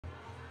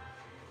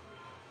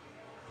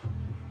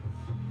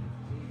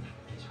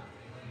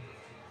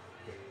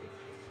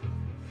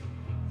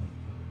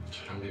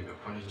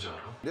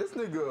This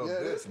nigga, yeah,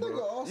 this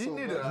nigga also. You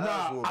need man.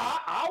 nah,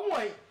 I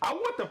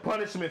want the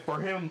punishment for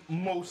him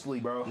mostly,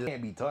 bro. He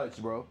can't be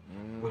touched, bro.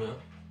 뭐냐?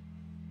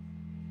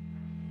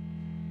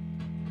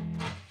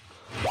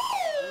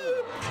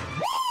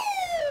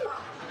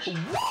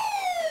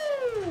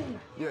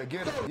 Yeah,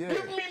 get him. Yeah.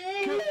 Give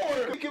me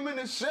more. Kick him in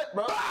the shit,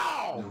 bro.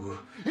 Bow.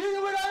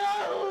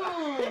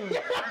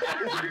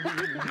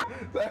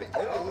 Like,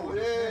 oh,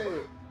 Yeah.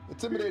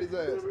 Intimidate his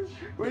ass.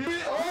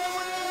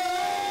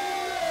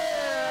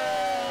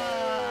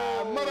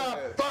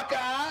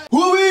 Motherfucker.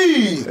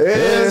 Woo-wee!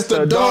 It's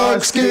the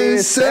dark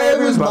skin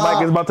savage. My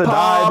mic is about to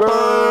die, bro.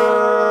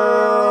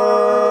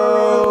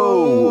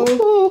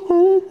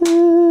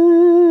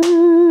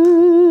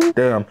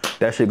 Damn,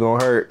 that shit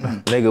gonna hurt.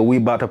 Nigga, we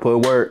about to put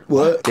work.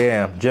 What?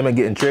 Damn, Jimin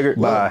getting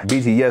triggered by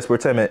BTS for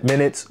 10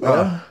 minutes.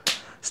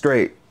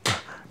 Straight.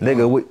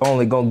 Nigga, we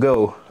only gonna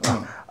go.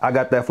 I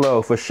got that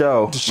flow for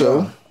show.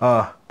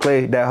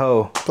 Play that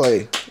hoe.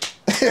 Play.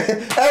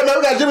 Hey man,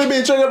 we got Jimin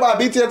being triggered by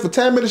BTS for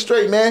 10 minutes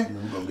straight, man.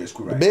 we're gonna get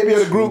screwed right. Baby of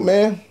the group,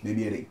 man.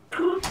 Baby of the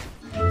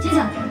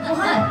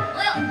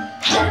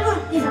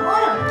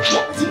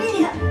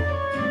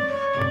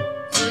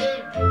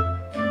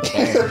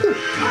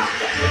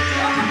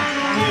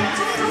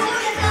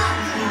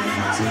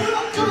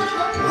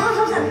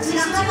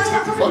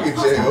fucking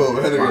J.O.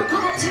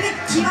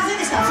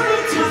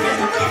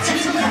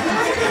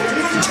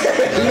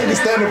 You niggas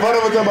stand in front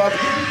of us talking about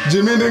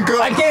Jimin didn't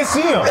come. I can't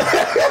see him.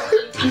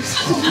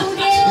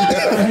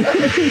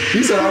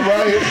 He said, I'm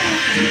right here.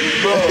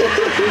 Bro,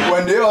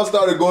 when they all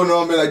started going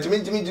on, man, like Jimmy,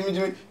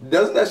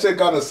 doesn't that shit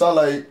kind of sound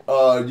like,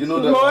 you know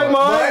that? Mike.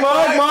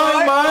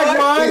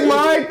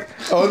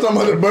 Oh, talking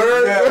about the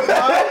bird? Yeah.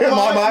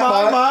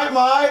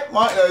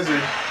 Mike. That's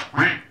it.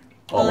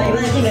 이번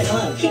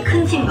팀에서는 키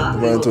큰 팀과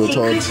Run to a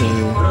tall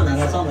team. 으로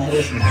나가서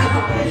해보겠습니다.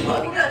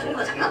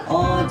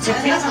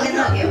 제가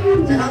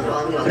생각하기에는 제가 하도록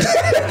하고요.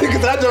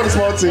 Because I joined a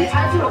small team.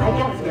 자유로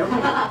갈게 없으세요?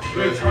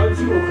 왜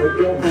자유로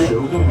갈게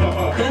없으세요?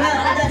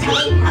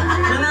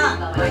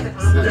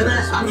 그러면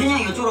남준이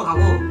형이 이쪽으로 가고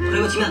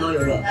그리고 지면 너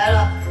열려.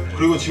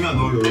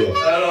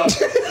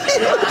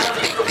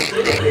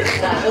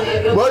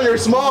 Well, you're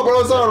small, bro.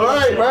 It's all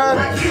right, man.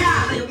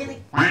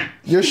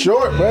 You're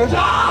short, man.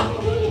 Wow.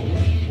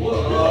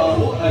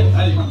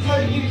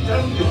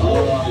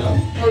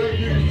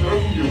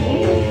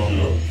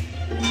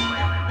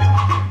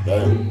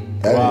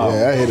 Yeah,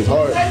 that hit is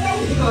hard.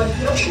 Damn.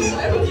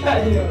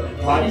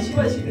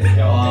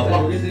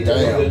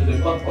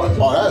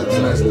 Oh, that's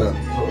messed up.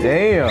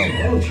 Damn.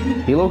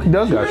 He low-key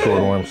does got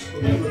short arms.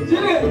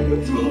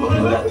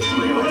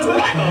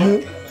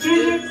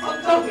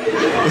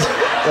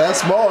 That's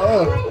small,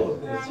 huh?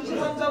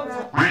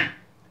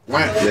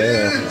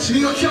 Yeah.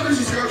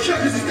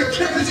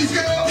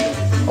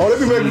 Oh, they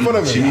be making fun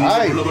of him.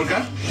 Aight.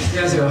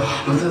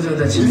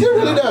 Is he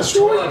really that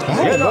short?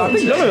 Yeah, no, I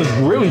think Jimin is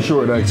really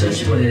short, actually. I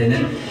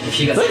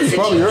think he's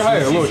probably your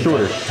height, a little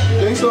shorter.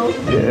 Think so?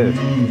 Yeah.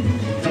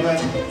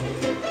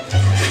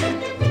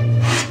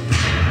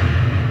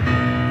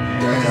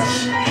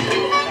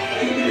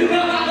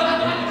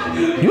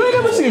 You ain't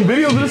never seen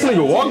videos of this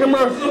nigga walking,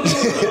 bro?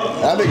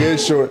 That nigga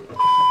is short.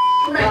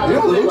 He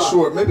don't look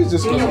short. Maybe it's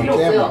just because on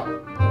camera.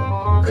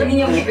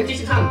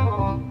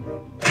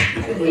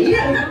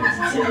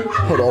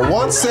 Hold on,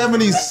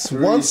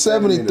 173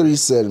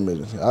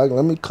 centimeters.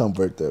 Let me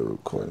convert that real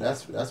quick.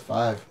 That's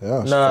 5.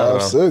 Yeah, Nah,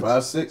 5'6".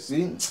 5'6".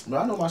 See, bro,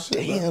 I know my shit.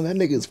 Damn, that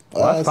nigga's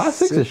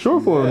 5'6" is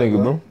short for a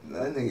nigga, bro.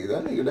 That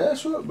nigga that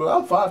short, bro.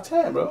 I'm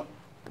 5'10", bro.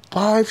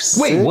 5'6".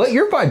 Wait, what?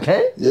 You're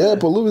 5'10"? Yeah,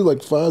 but Louis like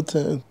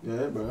 5'10".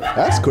 Yeah, bro.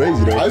 That's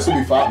crazy though. I used to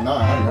be 5'9".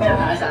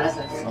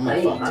 I'm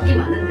like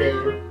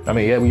 5'10". I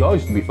mean, yeah, we all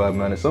used to be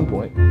 5'9" at some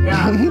point.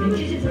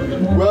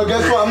 Well,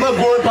 guess what? I'm not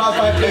going past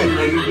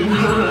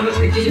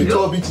 5'10". You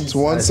told BT. It's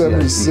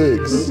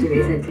 176.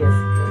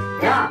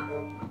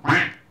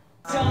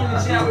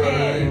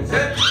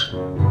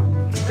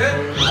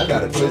 I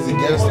got a crazy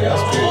guess.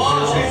 That's cool.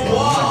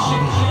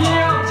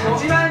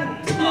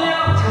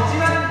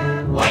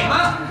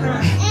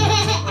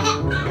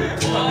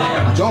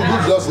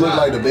 Jungkook just look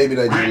like the baby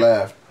that just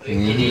laughed.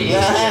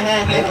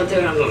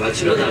 컨택을 한번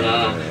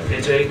맞추려다가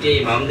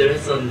저희끼리 마음대로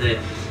했었는데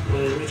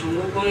우리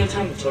정국 형이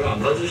참 저를 안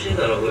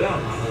봐주시더라고요.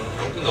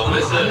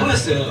 너무했어요. 안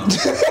보였어요.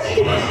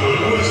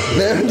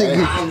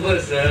 안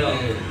보였어요.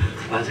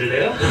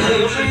 맞을래요?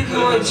 요즘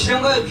동안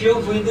지정가에 비어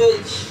보이는데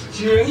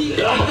지명이.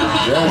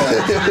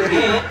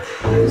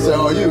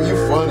 So you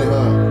funny,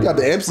 huh? Got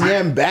the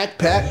MCM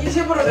backpack.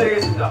 인쇄부로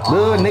드리겠습니다.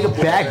 Good nigga,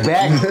 back.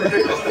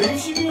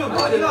 20이면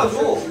많이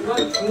나서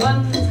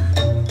중간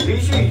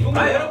레이쇼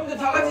여러분들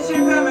다 같이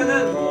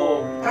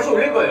실패하면은 다시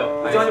올릴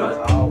거예요. 걱정하지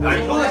마세요.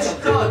 이거는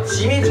진짜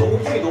지민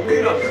정국팀이 너무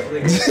유리합니다.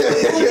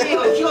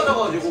 정국팀이가 키가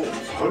작아가지고.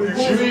 아니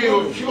지민이가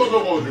키가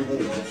작아가지고.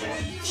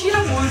 키랑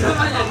뭘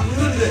상관이야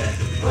묻는데.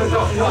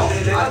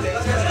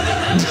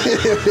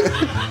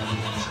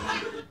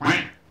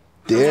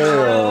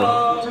 Damn.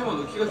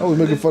 I was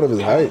making fun of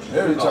his height.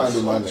 Every trying to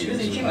do my nigga.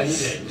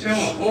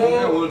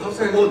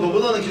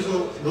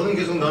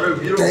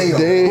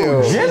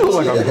 Damn. Jen looks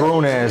like a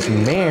grown ass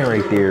man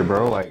right there,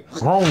 bro. Like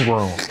grown. He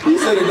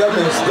said that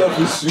man stuff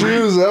his shoes.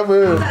 Shoes up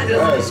here.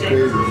 That's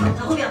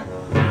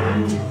crazy.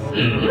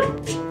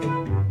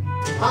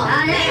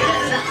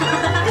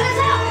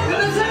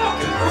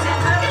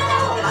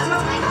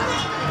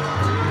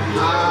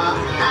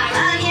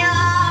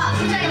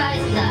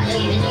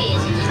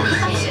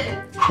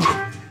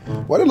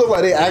 Why they look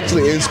like they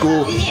actually in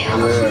school?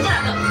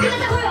 Yeah.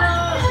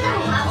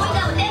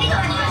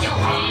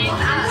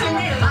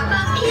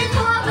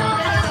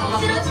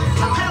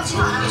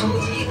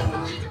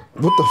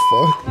 What the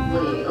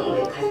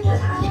fuck?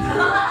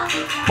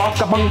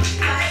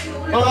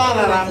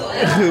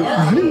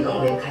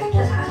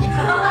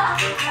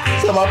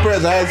 So my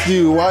friends asked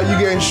you, why you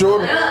getting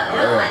shorter?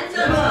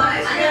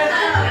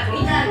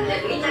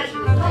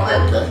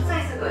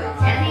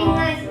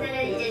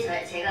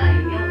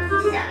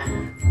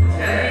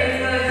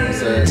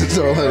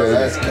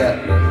 That's cap.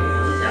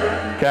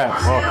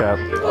 Cap, all cap.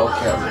 All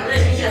cap.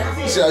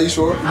 See how you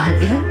short?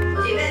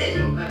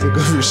 Take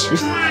off your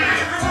shoes.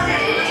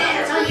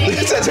 He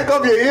said, check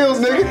off your heels,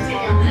 nigga.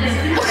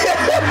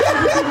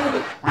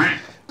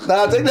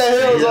 Nah, take that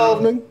heels off,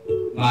 nigga.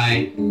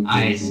 My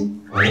eyes.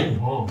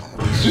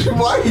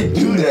 Why you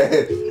do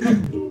that?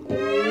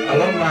 I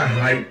love my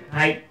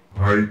height.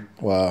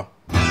 Wow.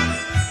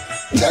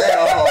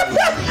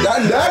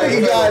 That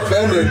nigga got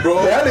offended,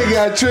 bro. That nigga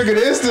got triggered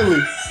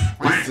instantly.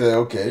 He said,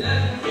 okay.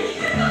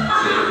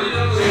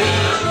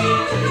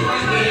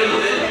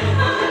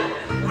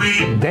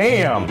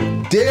 Damn.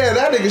 Damn,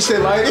 that nigga shit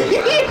like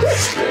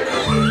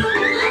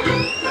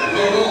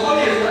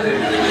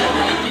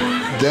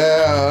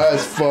Damn,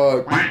 that's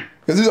fucked.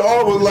 Cause his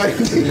arm was like,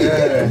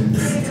 Yeah.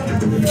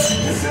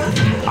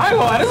 I ain't gonna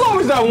lie, there's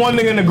always that one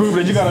nigga in the group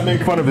that you gotta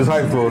make fun of his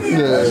height for.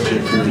 yeah.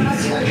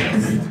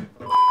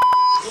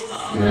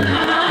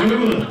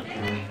 여러분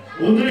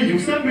오늘은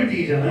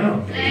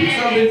 63빌딩이잖아요.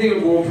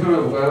 63빌딩을 보고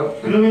표현해볼까요?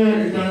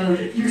 그러면 일단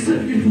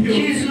 63빌딩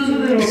키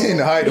순서대로 In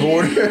the height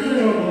order.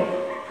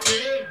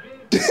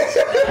 He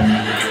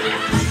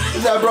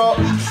said, bro,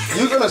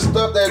 you gonna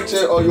stuff that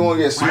shit or you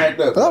wanna get smacked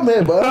up? Oh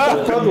man,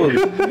 bud. Fuck with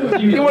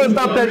me. You wanna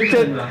stop that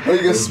shit? Or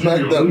you get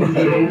smacked up, bro?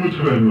 너무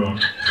잘한다.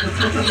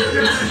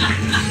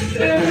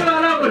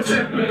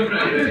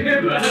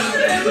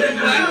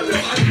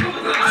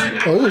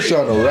 Oh, he was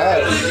trying to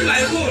rap.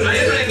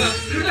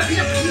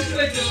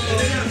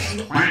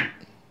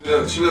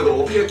 지금 너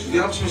어깨 2개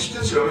합치면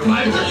 10cm라며? 야,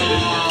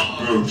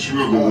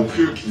 지금 너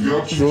어깨 2개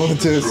합치면 Going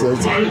to the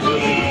sex.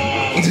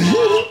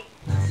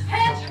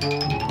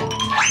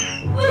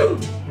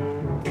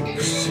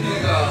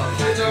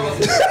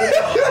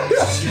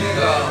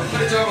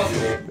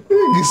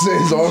 He say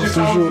his arms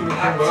too short.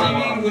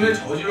 지민군을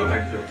저지로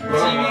밝히려.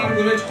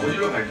 지민군을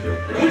저지로 밝히려.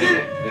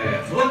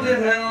 네, 두 번째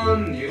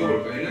사연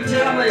읽어볼까요?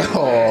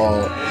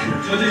 Oh.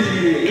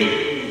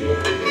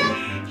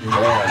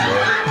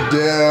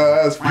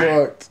 Yeah, that's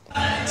fucked.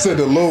 Said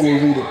the low will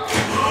read it.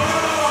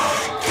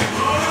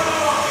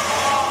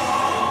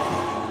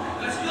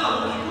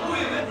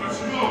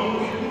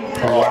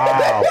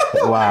 Wow.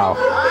 Wow.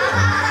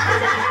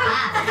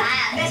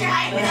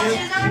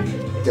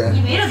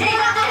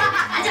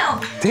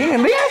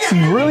 Damn, they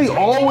actually really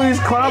always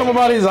clown him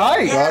about his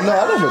height. I know,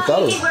 I never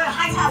thought of it.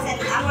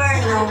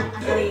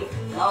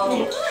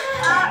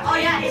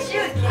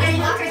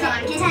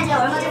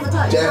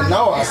 Yeah,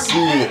 now I see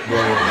it, bro.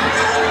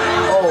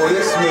 Oh,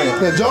 this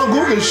man. Yeah, John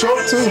Gook is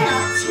short too.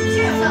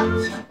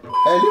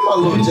 Hey, leave my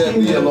little Jet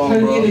Li alone,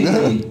 bro.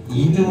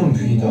 2등은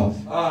뷰이다.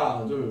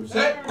 하나, 둘,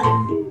 셋.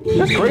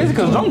 That's crazy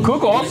because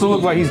Jungkook also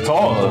looks like he's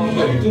tall.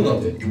 1등 같아.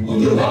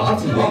 2등 나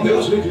같은데.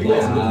 내가 제일 길것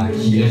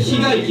같은데.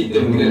 키가 있기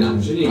때문에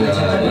남준이가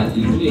잠깐만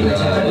 1등이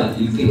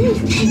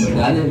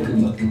나는 그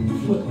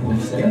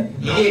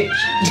이게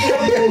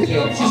키하고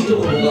제가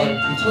지식적으로 뭔가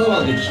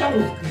찾아봤는데 키하고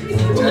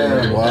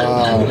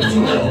Wow.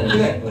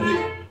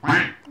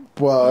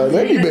 Wow,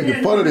 they be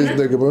making fun of this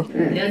nigga, bro.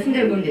 내가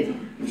친절히 보면 되지.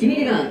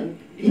 지민이가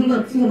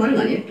형과 순서 많은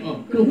거 아니에요?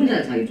 그럼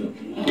혼자 자기 줘.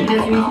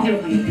 내가 지민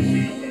친절로 가면 돼.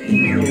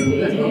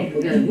 여기가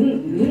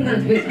누군가는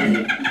두 명이 잘하네.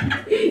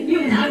 이형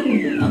나하고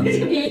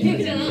어차피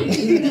이형이잖아.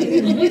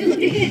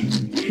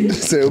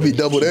 Say it'll be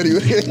doubled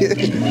anyway.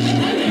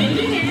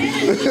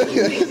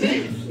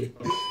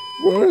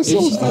 Bro, it's so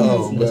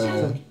oh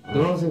man.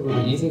 노란색으로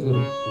이색으로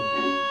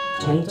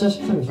정자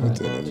식감이 좋아요.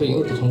 저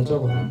이것도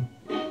정자거든요.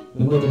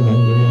 멤버들이 많이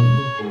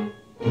내려왔는데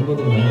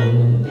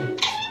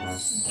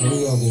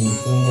대리하고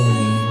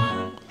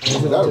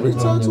Is that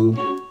retard too?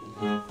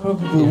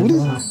 What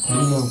is?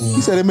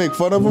 He said they make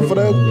fun of him for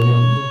that.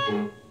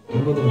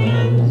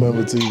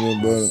 Remember TV,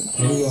 but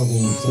대리하고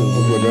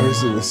but that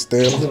shit was 세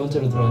stamped.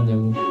 번째로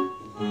들어왔냐고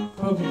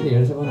프로필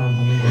 13번 하면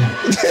받는 거야.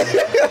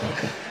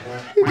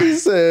 He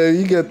said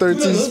you get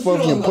 13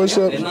 fucking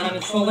push-ups. 웬만하면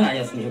추억은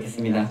아니었으면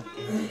좋겠습니다.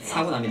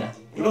 사고 납니다.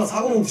 이런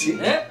사고 뭉치.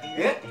 예?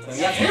 예?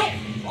 조용히 하세요.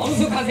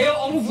 엄숙하세요.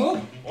 엄숙.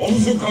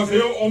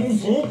 엄숙하세요,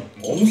 엄숙.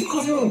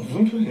 엄숙하세요는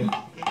무슨 표현이야?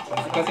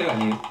 엄숙하세요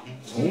아니에요?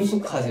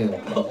 정숙하세요.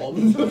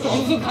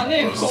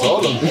 엄숙하네요.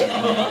 Solemn.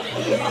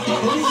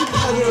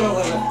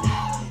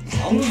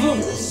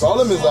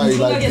 Solemn is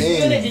like being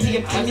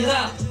수연해지시길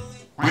바랍니다.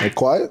 Like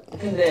quiet?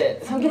 근데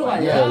 3kg가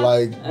아니라 yeah,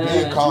 like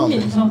being calm.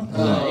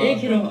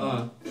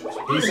 1kg.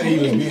 He said he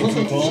was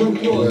being too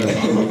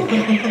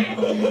calm.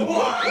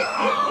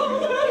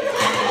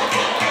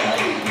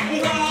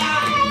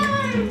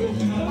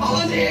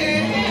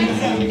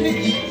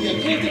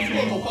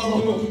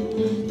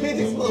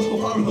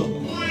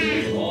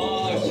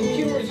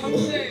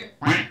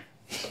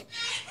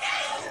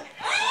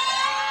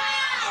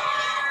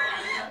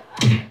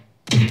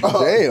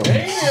 Damn.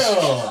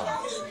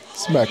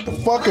 Smack the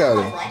fuck out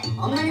of him.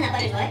 엄마는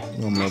아빠를 좋아해?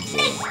 엄마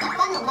좋아해.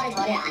 아빠는 엄마를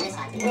좋아해? 안 해서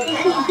안 돼.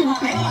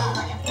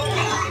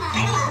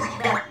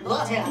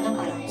 너가 제일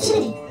안전하게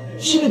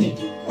싫으니.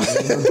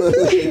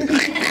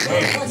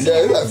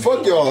 Yeah, he's like,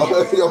 fuck y'all.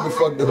 Y'all be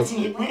fucked up.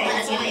 지금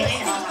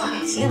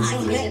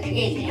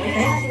그게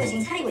그래가지고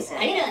지금 사리고 있어요.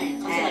 관리를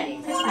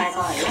하네. 솔직히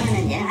말해서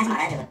이러면은 얘는 하지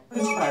말아야죠.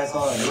 솔직히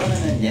말해서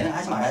이러면은 얘는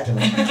하지 말아야죠.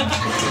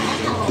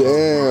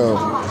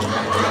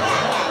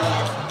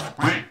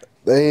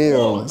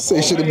 Damn. Say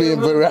shit to be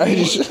in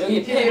variety show.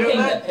 여기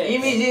페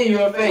이미지 in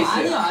your face.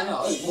 아니요.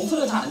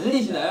 목소리가 잘 안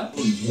들리시나요?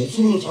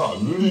 목소리가 잘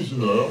안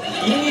들리시나요?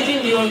 이미지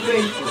in your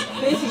face.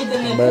 페이스기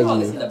때문에 페로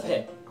하겠습니다.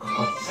 페.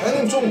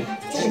 쟤는 좀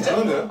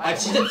다른데요? 아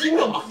진짜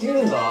뛰면 막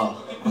뛰는다.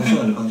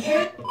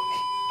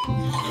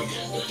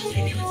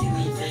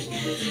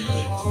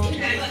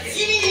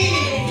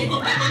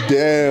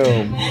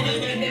 Damn.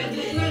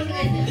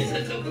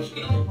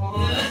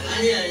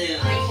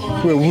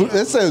 Wait,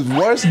 it says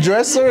worst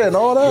dresser and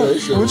all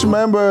that? Which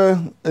member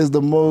is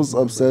the most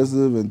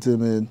obsessive and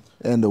timid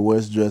and the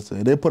worst dresser?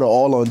 They put it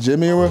all on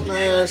Jimmy?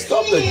 Man,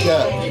 stop the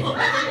cap.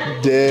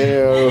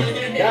 Damn.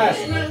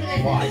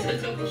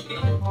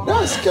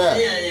 That's cap.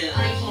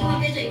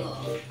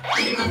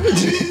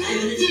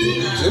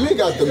 Jimmy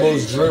got the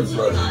most drip,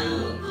 bro.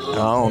 I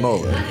don't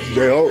know, man.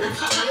 J-Hope.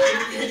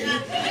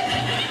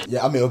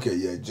 Yeah, I mean, okay,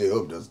 yeah,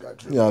 J-Hope does got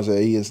drip. You know what I'm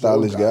saying? He a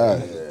stylish guy.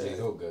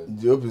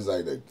 J-Hope is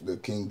like the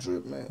king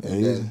drip, man.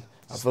 And then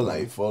I feel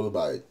like followed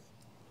by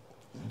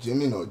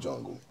Jimin or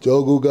Jungkook.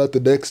 Jungkook got the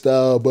neck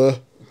style, bruh.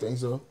 You think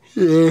so?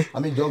 Yeah. I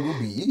mean, Jungkook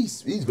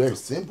he's very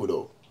simple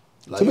though.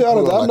 Like, To be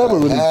honest, I never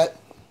really. Hat,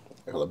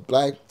 like a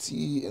black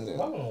tee, and then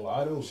I'm not gonna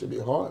lie though. should be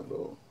hard,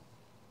 bro.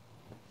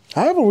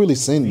 I haven't really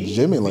seen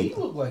Jimmy like. He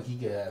looked like he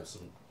could have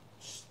some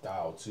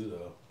style too,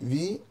 though.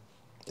 V?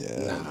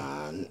 Yeah.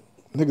 Nah.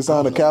 Nigga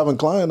signed to Calvin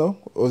Klein though.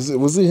 Was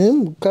it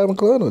him, Calvin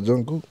Klein, or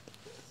Jungkook?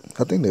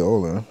 I think they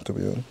all are, to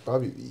be honest.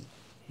 Probably V.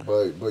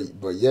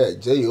 But yeah,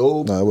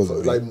 J-Hope. Nah, it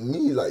wasn't like V. me,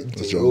 like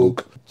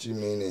J-Hope,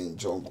 Jimin, and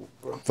Jungkook,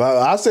 bro.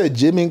 I said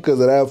Jimmy because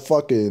of that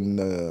fucking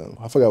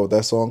I forgot what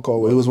that song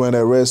called. Where he was wearing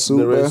that red suit.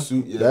 The red bruh.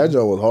 suit, yeah. That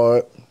joint was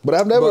hard. But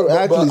I've never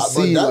actually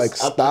seen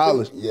that's- like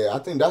stylish. I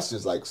think that's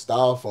just like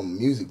style from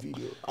music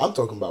video. I'm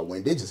talking about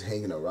when they just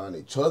hanging around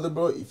each other,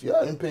 bro. If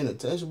y'all ain't paying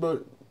attention,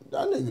 bro,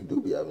 that nigga do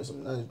be having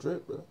some nice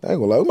drip, bro. I ain't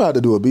gonna lie, we might have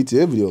to do a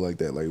BTS video like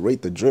that, like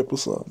rate the drip or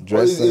something.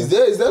 Well, is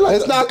there like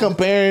it's not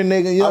comparing,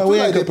 nigga. You I know, feel we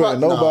ain't like they comparing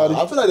prob- nobody.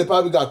 Nah, I feel like they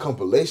probably got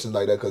compilations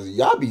like that because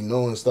y'all be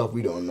knowing stuff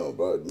we don't know,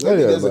 bro. Maybe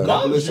Yeah, there's a but-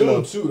 compilation Namjoon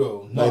of too,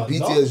 though. like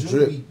BTS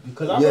drip.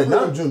 Because I Yeah,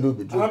 remember, Namjoon do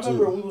be drip I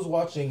remember too. we was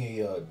watching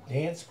a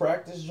dance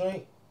practice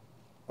joint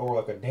or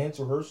like a dance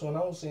rehearsal, and I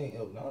was saying,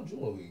 yo, Namjoon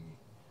will be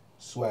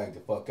swag the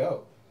fuck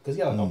out because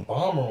he got like a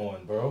bomber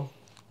on, bro.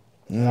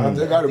 I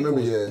think I remember,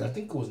 I yeah.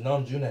 think it was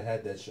Namjoon that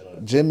had that shit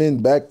on.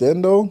 Jimin back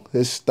then though,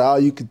 his style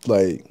you could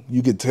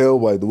tell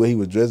by the way he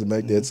was dressing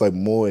back then. It's like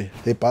more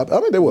hip hop. I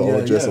mean they were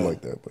all dressing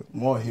like that, but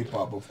More hip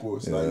hop, of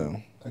course, Yeah.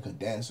 like a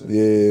dancer.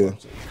 yeah.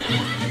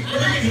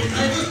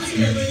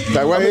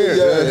 Like right here.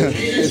 Yeah,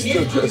 it's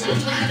still dressing.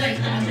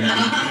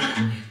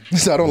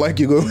 So I don't like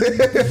you go.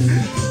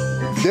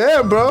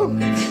 Damn, bro.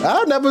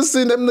 I've never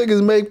seen them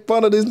niggas make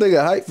fun of this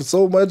nigga height for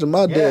so much in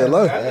my damn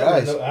life.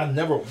 I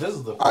never. This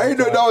is the. I ain't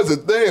know that was a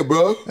thing,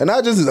 bro. And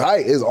not just his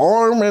height, his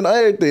arm and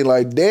everything.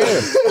 Like, damn.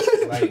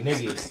 Like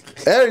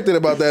niggas. Everything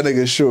about that nigga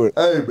is short.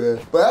 Hey, man.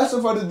 But that's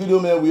it for this video,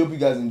 man. We hope you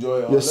guys enjoy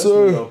it. Yes, Let us know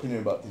sir. your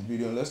opinion about this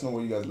video. And let us know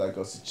what you guys like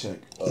us to check.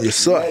 Yes,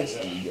 sir. Next,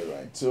 and we get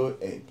right into it.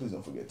 Hey, please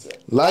don't forget to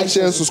Like,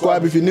 share, and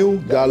subscribe if you're new.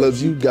 God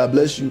loves you. God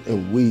bless you.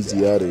 And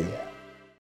Weezy out of here.